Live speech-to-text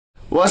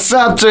What's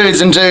up, dudes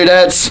and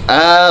dudettes?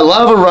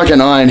 Lava Rocket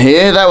 9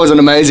 here. That was an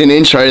amazing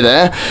intro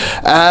there.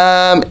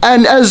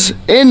 And as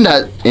in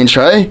that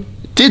intro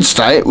did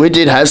state, we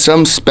did have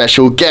some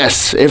special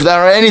guests. If there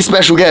are any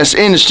special guests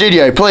in the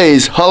studio,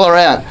 please holler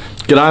out.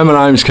 G'day,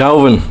 my name's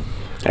Calvin.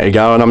 How you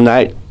going? I'm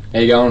Nate. How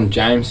you going,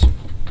 James?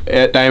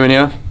 Damon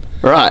here.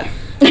 Right.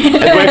 And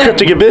we're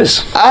Cryptic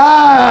Abyss.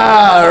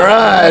 Ah,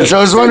 right. So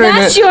I was wondering,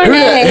 that's your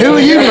name. who are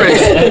you,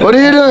 Rick? What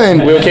are you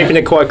doing? We were keeping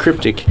it quite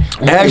cryptic.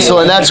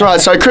 Excellent, that's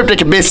right. So Cryptic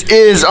Abyss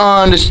is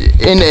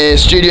in the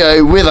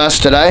studio with us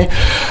today.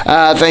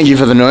 Thank you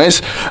for the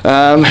noise.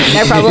 No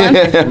problem.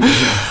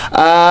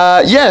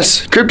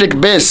 Yes, Cryptic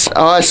Abyss.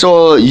 I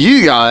saw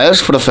you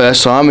guys for the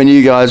first time when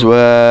you guys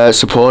were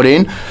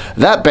supporting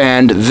that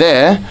band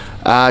there,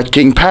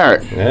 King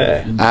Parrot.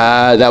 Yeah.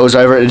 That was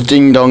over at the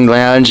Ding Dong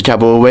Lounge a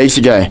couple of weeks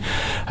ago.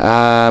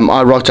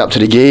 I rocked up to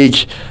the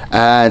gig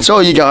and saw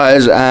you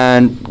guys,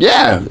 and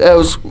yeah, it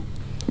was.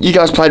 You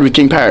guys played with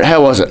King Parrot.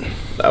 How was it?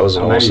 That was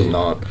an awesome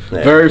night.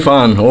 Yeah. Very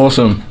fun,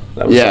 awesome.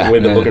 That was something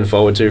we've been looking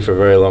forward to for a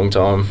very long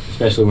time.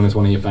 Especially when it's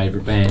one of your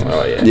favourite bands.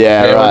 Oh, yeah.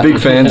 Yeah, right. We're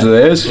big fans of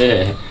theirs.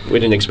 Yeah. We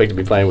didn't expect to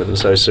be playing with them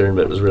so soon,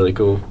 but it was really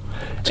cool.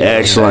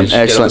 Excellent, Get on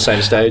the excellent.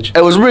 same stage.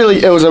 It was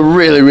a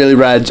really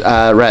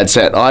rad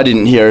set. I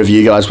didn't hear of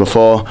you guys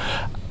before.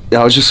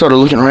 I was just sort of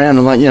looking around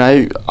and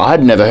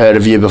I'd never heard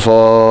of you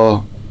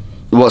before.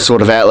 What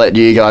sort of outlet do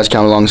you guys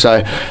come along?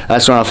 So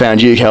that's when I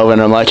found you, Kelvin.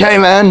 And I'm like, hey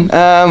man,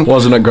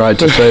 Wasn't it great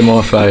to see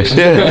my face?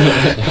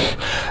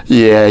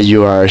 yeah,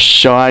 you are a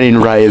shining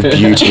ray of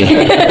beauty.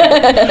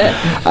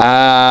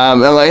 I'm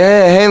like,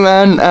 hey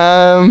man,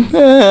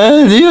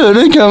 do you want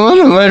to come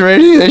on my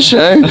radio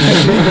show?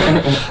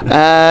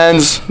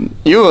 And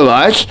you were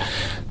like,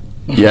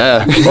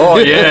 yeah. Oh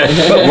yeah,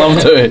 I'd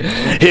love to.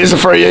 Here's a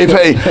free EP.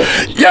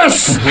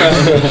 Yes!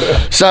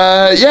 So,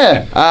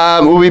 yeah,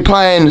 we'll be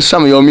playing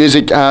some of your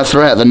music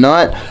throughout the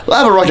night.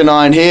 Lava Rocket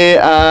 9 here,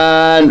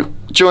 and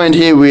joined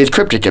here with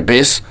Cryptic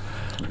Abyss.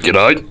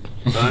 G'day.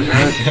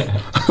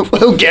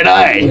 Well,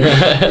 g'day!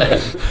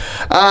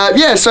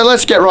 Yeah, so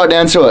let's get right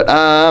down to it.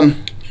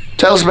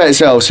 Tell us about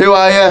yourselves. Who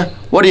are you?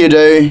 What do you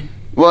do?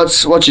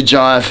 What's your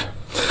jive?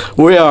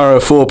 We are a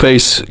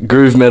four-piece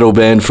groove metal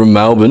band from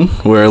Melbourne.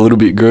 We're a little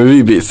bit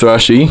groovy, a bit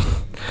thrashy.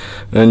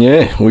 And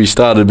yeah, we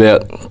started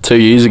about 2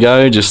 years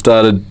ago, just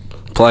started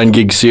playing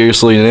gigs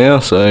seriously now,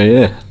 so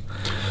yeah.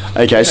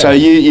 Okay, so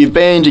you've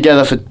been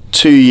together for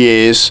 2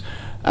 years,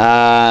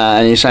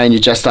 and you're saying you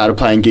just started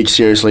playing gigs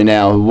seriously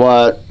now.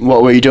 What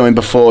were you doing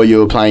before you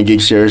were playing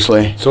gigs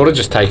seriously? Sort of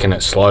just taking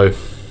it slow.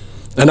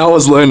 And I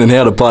was learning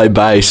how to play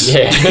bass.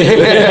 Yeah.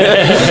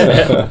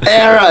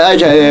 Yeah, right,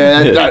 okay,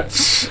 yeah,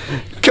 that's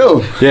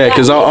cool. Yeah,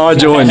 because I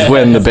joined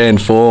when the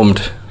band formed.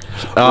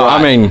 Right.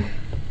 I mean,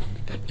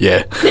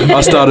 yeah,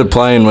 I started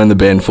playing when the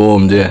band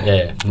formed, yeah.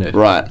 Yeah.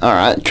 Right,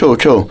 alright, cool.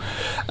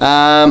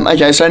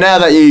 Okay, so now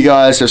that you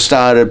guys have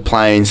started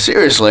playing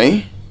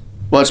seriously,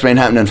 what's been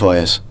happening for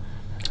you?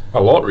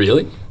 A lot,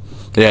 really.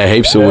 Yeah,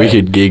 heaps of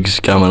wicked gigs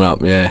coming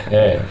up, yeah.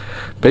 Yeah.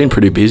 Been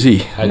pretty busy.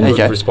 Had good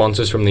Okay.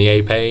 responses from the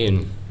EP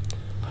and...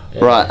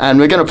 Yeah. Right, and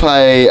we're going to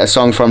play a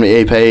song from the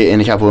EP in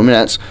a couple of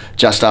minutes,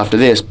 just after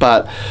this,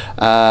 but,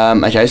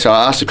 okay, so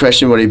I asked the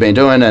question, what have you been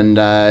doing, and,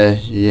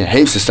 yeah,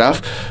 heaps of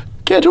stuff.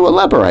 Care to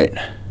elaborate?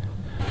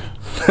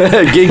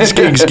 gigs.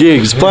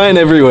 Playing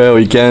everywhere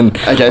we can.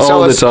 Okay, so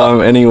all the let's-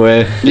 time,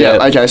 anywhere.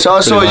 Yeah, okay, so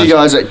I saw pretty you much.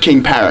 guys at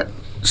King Parrot.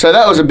 So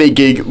that was a big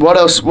gig. What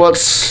else is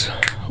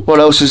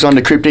on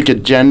the Cryptic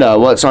agenda?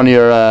 What's on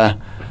your,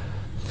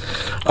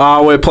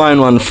 We're playing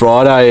one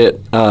Friday at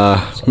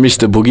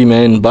Mr.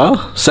 Boogeyman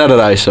Bar.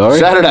 Saturday, sorry.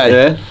 Saturday?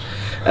 Yeah.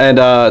 And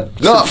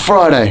Not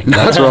Friday.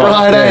 that's right.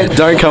 Friday. Yeah,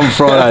 don't come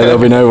Friday. There'll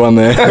be no one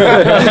there.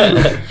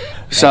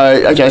 So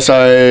at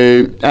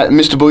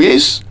Mr.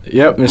 Boogie's?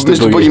 Yep, Mr.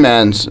 Mr. Boogie.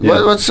 Boogeyman's.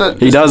 Yeah. What's that?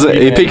 He does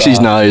it. He picks his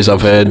nose.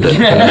 I've heard.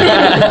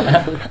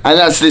 And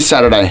that's this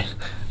Saturday.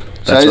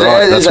 So That's is right,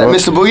 that that's right.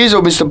 Mr. Boogie's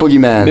or Mr.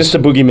 Boogeyman's? Mr.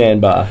 Boogeyman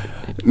Bar.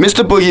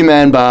 Mr.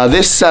 Boogeyman Bar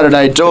this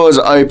Saturday. Doors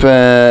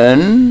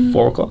open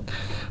 4 o'clock.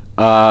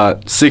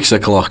 6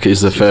 o'clock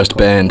is the first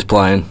band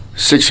playing.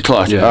 6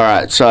 o'clock. Yeah. All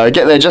right. So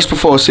get there just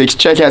before 6.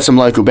 Check out some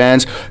local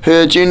bands.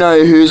 Do you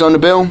know who's on the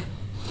bill?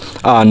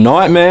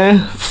 Nightmare,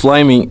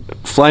 Flaming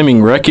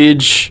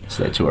Wreckage, It's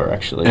their tour,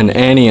 actually. and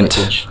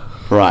Antient.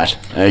 Right.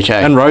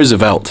 Okay. And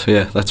Roosevelt.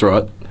 Yeah, that's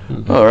right.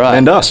 All right.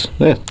 And us.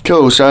 Yeah.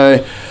 Cool.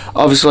 So,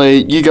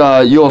 obviously, you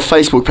got your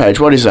Facebook page.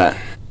 What is that?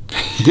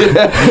 /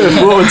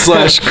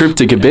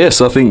 Cryptic Abyss,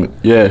 I think.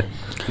 Yeah.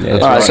 Yeah,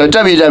 All right. So,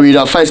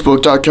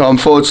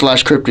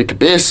 www.facebook.com/Cryptic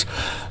Abyss.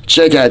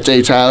 Check out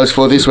details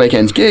for this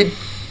weekend's gig.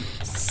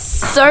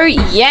 So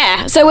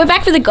we're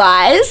back for the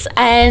guys,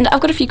 and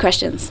I've got a few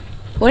questions.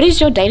 What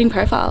is your dating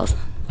profiles?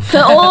 For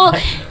all,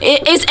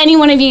 is any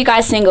one of you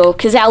guys single?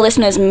 Because our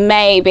listeners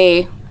may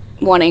be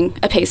wanting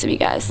a piece of you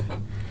guys.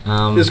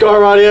 This guy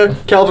right here,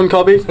 Calvin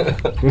Cobby.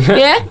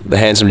 Yeah? The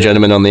handsome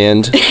gentleman on the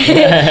end.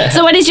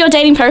 So what is your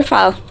dating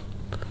profile?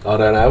 I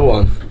don't have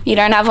one. You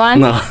don't have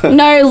one? No.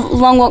 No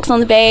long walks on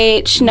the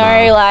beach,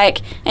 no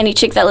like any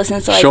chick that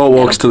listens to like Short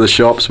walks to the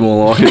shops,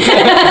 more like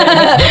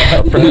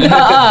it.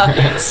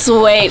 Oh,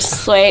 sweet.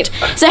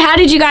 So how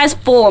did you guys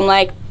form?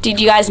 Like, did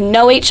you guys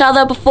know each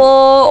other before,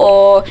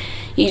 or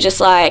you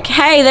just like,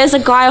 hey, there's a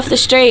guy off the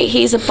street,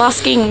 he's a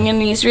busking and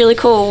he's really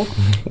cool,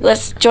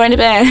 let's join a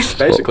band?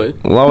 Basically.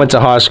 Well, I went to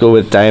high school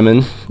with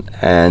Damon,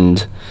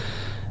 and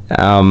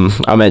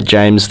I met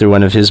James through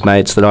one of his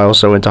mates that I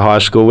also went to high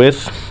school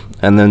with,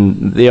 and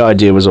then the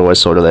idea was always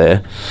sort of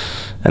there,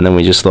 and then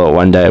we just thought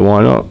one day,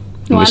 why not?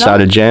 And we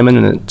started jamming,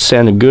 and it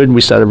sounded good.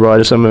 We started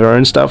writing some of our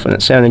own stuff, and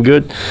it sounded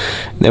good.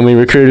 Then we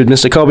recruited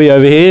Mr. Cobby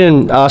over here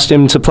and asked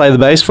him to play the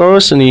bass for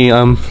us, and he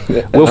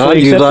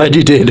willfully accepted. Glad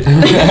you did.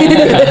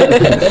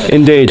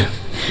 Indeed.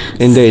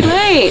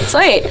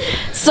 Sweet.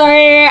 So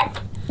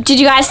did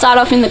you guys start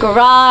off in the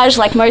garage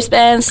like most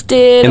bands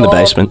did? In the or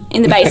basement.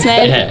 In the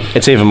basement?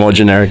 It's even more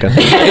generic. In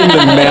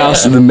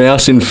the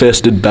mouse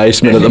infested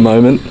basement at the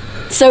moment.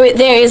 So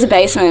there is a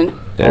basement.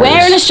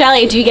 Where in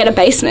Australia do you get a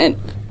basement?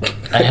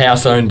 A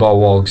house owned by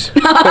Wogs.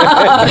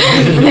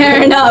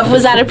 Fair enough.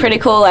 Was that a pretty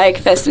cool like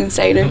festive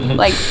stadium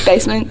like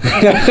basement?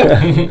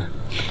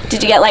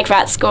 Did you get like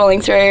rats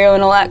crawling through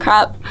and all that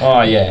crap?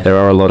 Oh yeah. There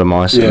are a lot of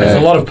mice. There's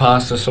a lot of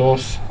pasta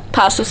sauce.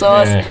 Pasta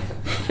sauce. Yeah.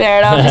 Fair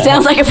enough. It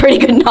sounds like a pretty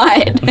good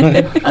night.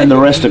 And the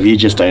rest of you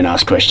just don't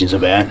ask questions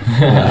about.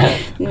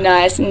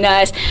 Nice.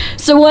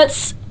 So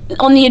what's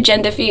on the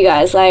agenda for you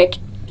guys? Like,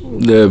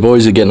 The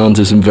boys are getting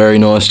onto some very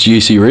nice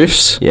juicy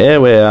riffs Yeah,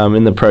 we're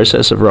in the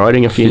process of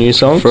writing a few new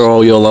songs. for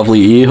all your lovely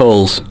ear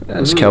holes.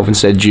 As Calvin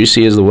said,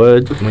 juicy is the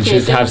word. We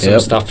should have some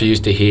stuff for you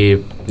to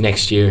hear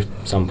next year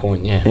at some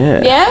point, yeah.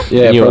 yeah?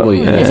 Yeah, You're-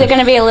 probably. yeah. Is it going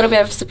to be a little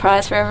bit of a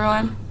surprise for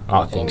everyone?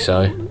 I think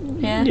so.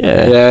 Yeah.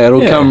 Yeah,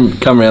 it'll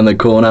come around the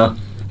corner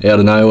out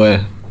of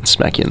nowhere.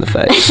 Smack you in the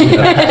face.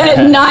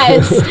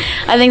 Nice.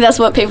 I think that's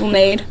what people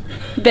need.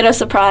 A bit of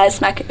surprise,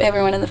 smack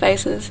everyone in the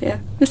faces. Yeah,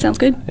 this sounds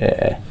good.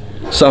 Yeah.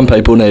 Some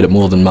people need it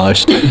more than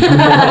most. Ain't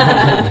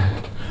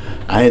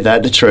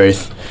that the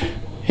truth?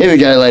 Here we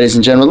go, ladies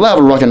and gentlemen. Love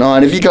a Rocket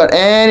 9. If you got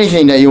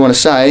anything that you want to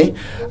say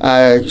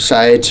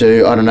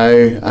to, I don't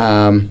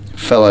know,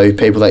 fellow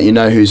people that you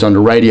know who's on the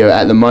radio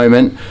at the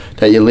moment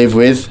that you live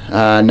with,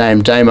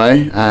 named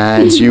Damo,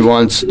 and you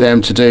want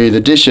them to do the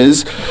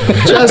dishes,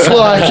 just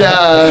like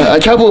a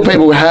couple of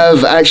people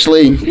have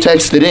actually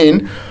texted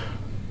in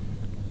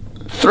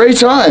 3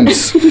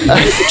 times.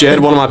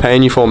 Jed, what am I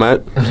paying you for,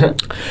 mate?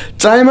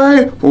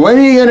 Damo, when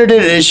are you going to do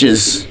the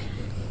dishes?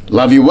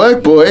 Love your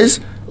work, boys.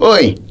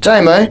 Oi,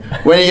 Damo,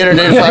 when are you going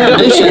to do the fucking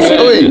dishes?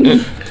 Oi,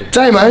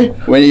 Damo,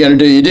 when are you going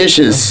to do your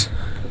dishes?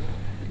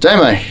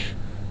 Damo,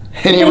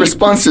 any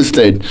responses,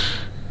 dude?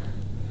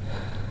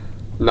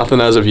 Nothing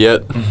as of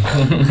yet.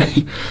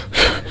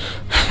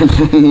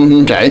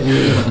 Okay.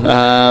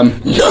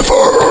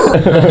 Never.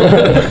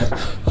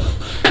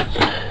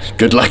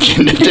 Good luck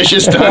getting the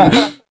dishes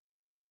done.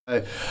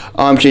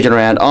 I'm kicking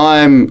around.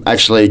 I'm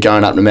actually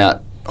going up to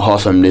Mount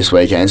Hotham this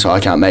weekend, so I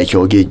can't make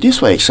your gig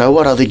this week. So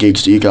what other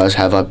gigs do you guys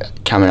have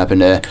coming up in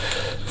the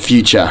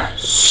future?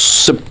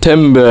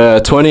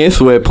 September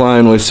 20th, we're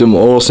playing with some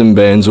awesome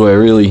bands.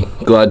 We're really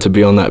glad to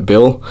be on that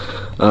bill.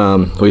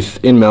 With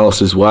In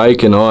Malice's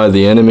Wake and Eye of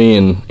the Enemy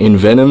and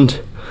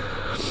Envenomed.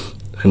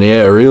 And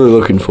yeah, really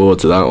looking forward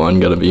to that one.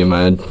 Going to be a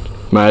mad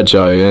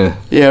show, yeah.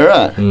 Yeah,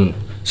 right.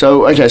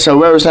 So, okay, so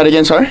where was that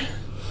again, sorry?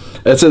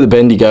 It's at the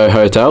Bendigo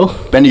Hotel.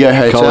 Bendigo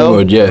Hotel.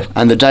 Collingwood, yeah.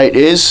 And the date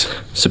is?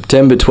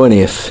 September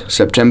 20th.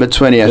 September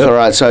 20th. Yep. All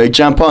right, so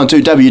jump on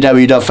to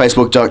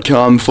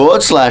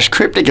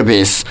www.facebook.com/Cryptic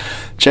Abyss.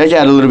 Check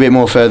out a little bit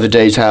more further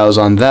details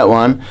on that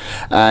one,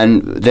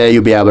 and there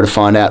you'll be able to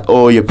find out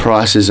all your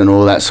prices and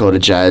all that sort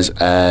of jazz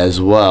as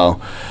well.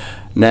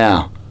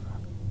 Now,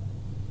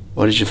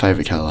 what is your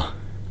favourite colour?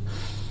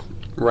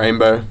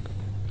 Rainbow.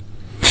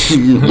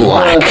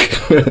 Black.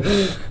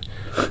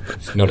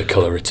 It's not a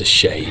colour, it's a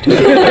shade.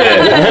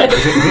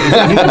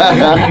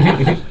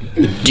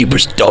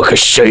 Deepest,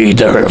 darkest shade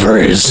there ever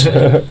is.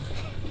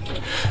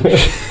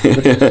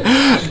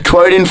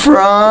 Quoting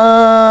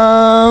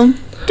from...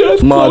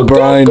 My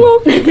brain.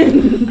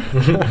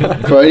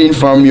 Quoting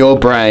from your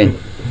brain.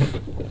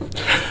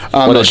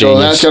 I'm not sure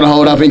that's going to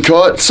hold up in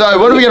court. So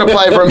what are we going to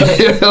play from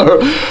here?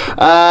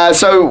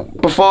 So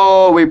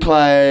before we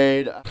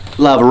played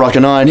Lava Rock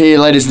and Iron here,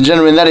 ladies and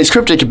gentlemen, that is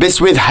Cryptic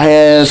Abyss with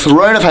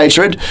Throne of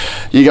Hatred.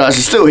 You guys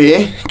are still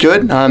here.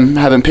 Good.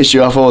 Haven't pissed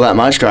you off all that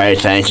much. Great.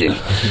 Thank you.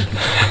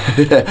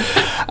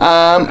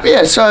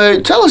 Yeah, so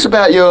tell us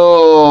about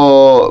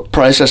your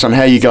process on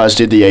how you guys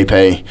did the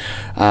EP.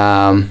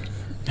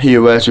 Who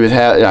you worked with,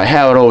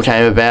 how it all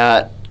came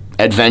about,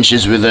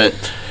 adventures with it,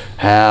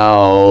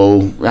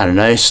 how, I don't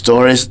know,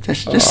 stories.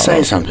 Just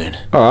say something.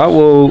 All right.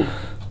 Well,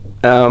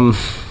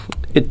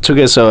 it took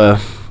us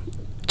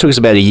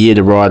about a year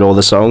to write all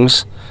the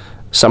songs.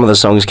 Some of the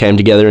songs came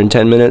together in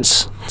 10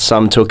 minutes.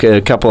 Some took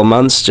a couple of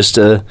months just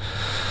to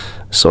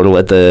sort of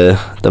let the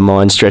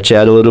mind stretch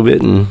out a little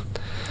bit, and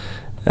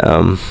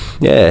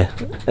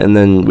and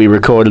then we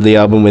recorded the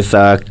album with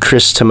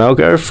Chris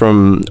Tamelko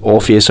from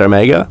Orpheus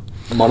Omega.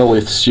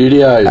 Monolith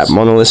Studios. At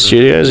Monolith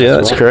Studios, yeah,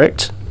 that's right.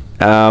 correct.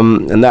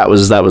 And that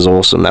was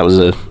awesome. That was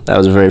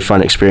a very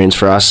fun experience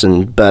for us.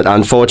 But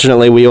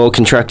unfortunately, we all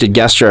contracted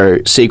gastro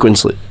in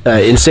sequence,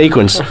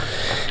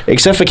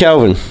 except for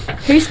Calvin.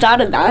 Who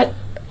started that?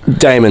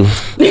 Damon.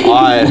 He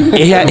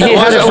had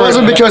It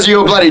wasn't because of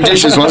your bloody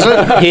dishes, was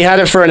it? He had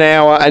it for an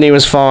hour and he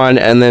was fine,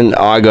 and then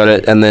I got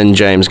it, and then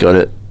James got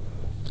it,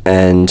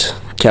 and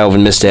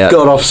Calvin missed out.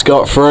 Got off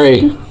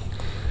scot-free.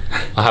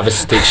 I have a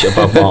stitch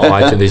above my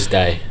eye to this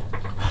day.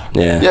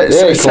 Yeah. Yeah,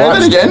 say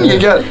that again. You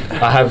got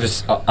I have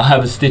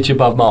a stitch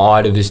above my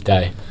eye to this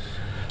day.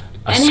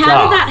 A And scar.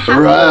 how did that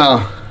happen?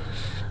 wow.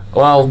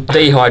 Well,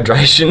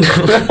 dehydration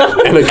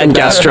And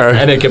gastro.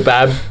 and a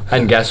kebab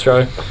and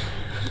gastro.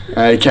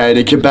 Okay,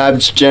 the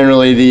kebab's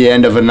generally the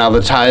end of another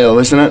tale,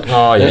 isn't it?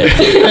 Oh yeah.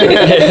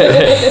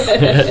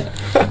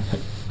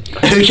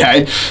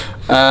 Okay.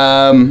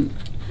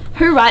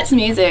 Who writes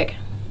music?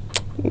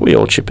 We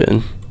all chip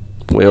in.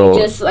 We all.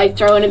 Just like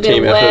throw in a bit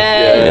Team of words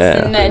effort,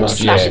 yeah. and then Yeah.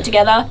 smash it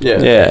together. Yeah.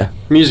 Yeah.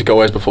 Music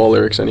always before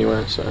lyrics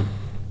anyway, so.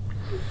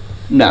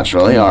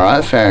 Naturally, all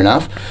right, fair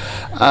enough.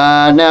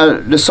 Now,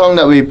 the song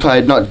that we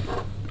played, not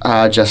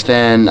just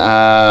then,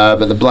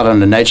 but the Blood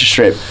Under Nature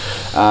strip,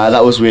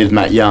 that was with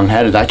Matt Young.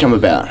 How did that come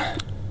about?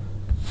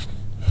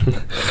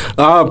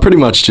 Pretty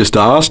much just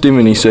asked him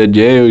and he said,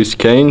 yeah, he was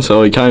keen.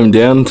 So he came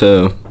down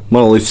to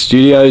Monolith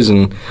Studios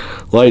and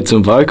laid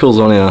some vocals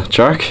on our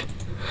track,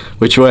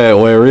 which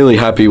we're really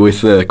happy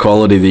with the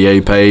quality of the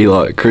EP.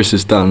 Like, Chris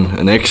has done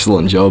an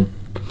excellent job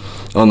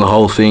on the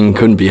whole thing.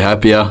 Couldn't be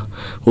happier.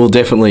 We'll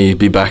definitely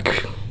be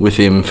back with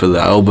him for the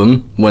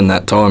album when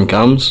that time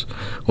comes,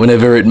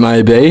 whenever it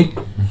may be.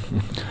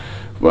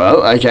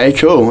 Well, okay,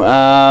 cool.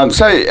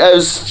 So it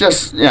was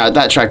just,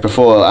 that track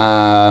before,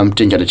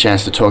 didn't get a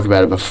chance to talk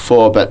about it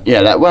before, but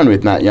yeah, that one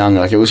with Matt Young,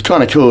 like, it was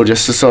kind of cool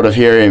just to sort of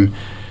hear him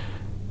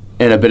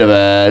in a bit of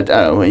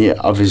a,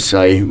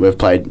 obviously we've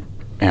played,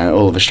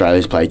 all of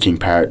Australia's played King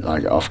Parrot,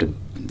 like, off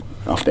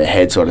their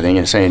head sort of thing,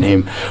 and seeing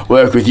him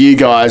work with you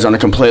guys on a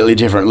completely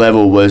different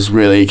level was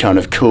really kind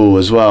of cool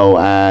as well,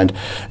 and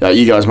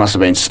you guys must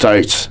have been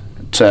stoked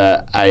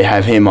to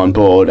have him on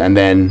board and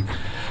then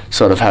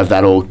sort of have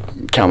that all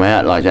come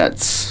out. Like,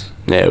 that's...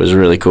 Yeah, it was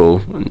really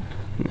cool. And,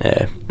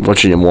 yeah,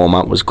 watching him warm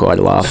up was quite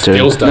a laugh too.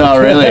 Still stoked. No,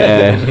 really?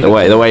 Yeah, the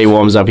way he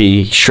warms up,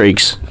 he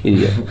shrieks.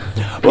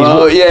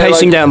 Well, yeah,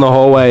 Pacing like- down the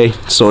hallway,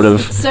 sort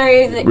of. So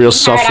the Real parrot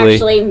softly.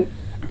 actually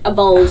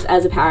evolves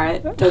as a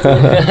parrot, doesn't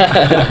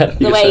it?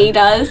 The way he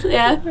does,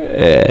 yeah.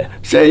 Yeah.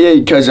 So yeah,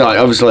 because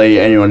obviously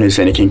anyone who's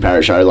seen a King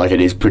Parrot show, like,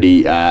 it is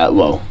pretty,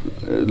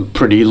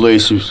 pretty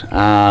loose.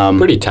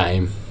 Pretty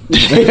tame.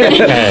 It's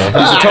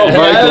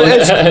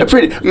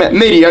pretty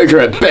mediocre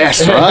at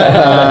best,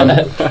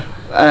 right?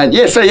 And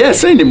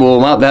seeing him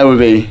warm up, that would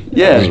be,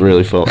 It was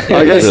really fun.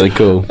 I guess, really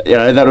cool.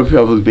 That would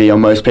probably be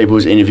on most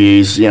people's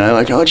interviews,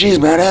 like, oh, geez,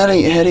 man, how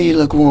do you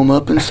like warm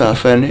up and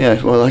stuff? And,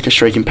 like a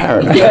shrieking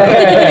parrot.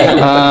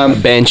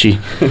 Banshee.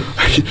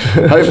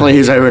 Hopefully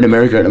he's over in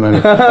America at the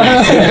moment.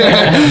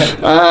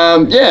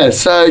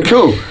 So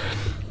cool.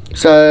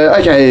 So,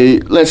 okay,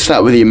 let's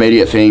start with the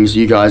immediate things.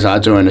 You guys are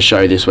doing a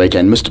show this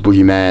weekend, Mr.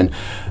 Boogeyman.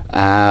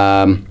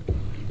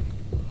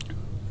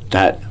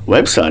 That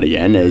website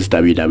again is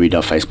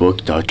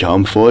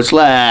www.facebook.com/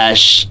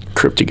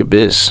 Cryptic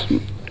Abyss.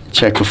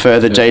 check for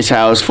further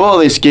details for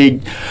this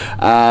gig.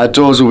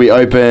 Doors will be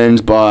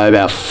opened by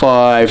about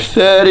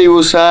 5:30,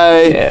 we'll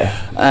say.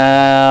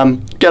 Yeah.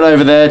 Get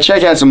over there,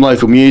 check out some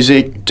local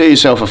music, do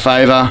yourself a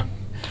favour.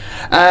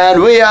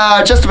 And we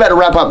are just about to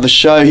wrap up the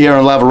show here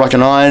on Lava Rock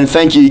and Iron.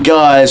 Thank you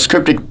guys,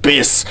 Cryptic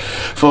Abyss,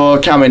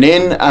 for coming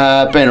in.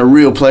 Been a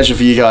real pleasure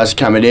for you guys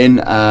coming in.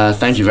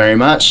 Thank you very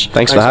much.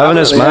 Thanks for having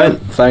us, mate.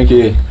 Thank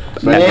you.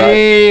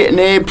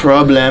 No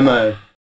problemo.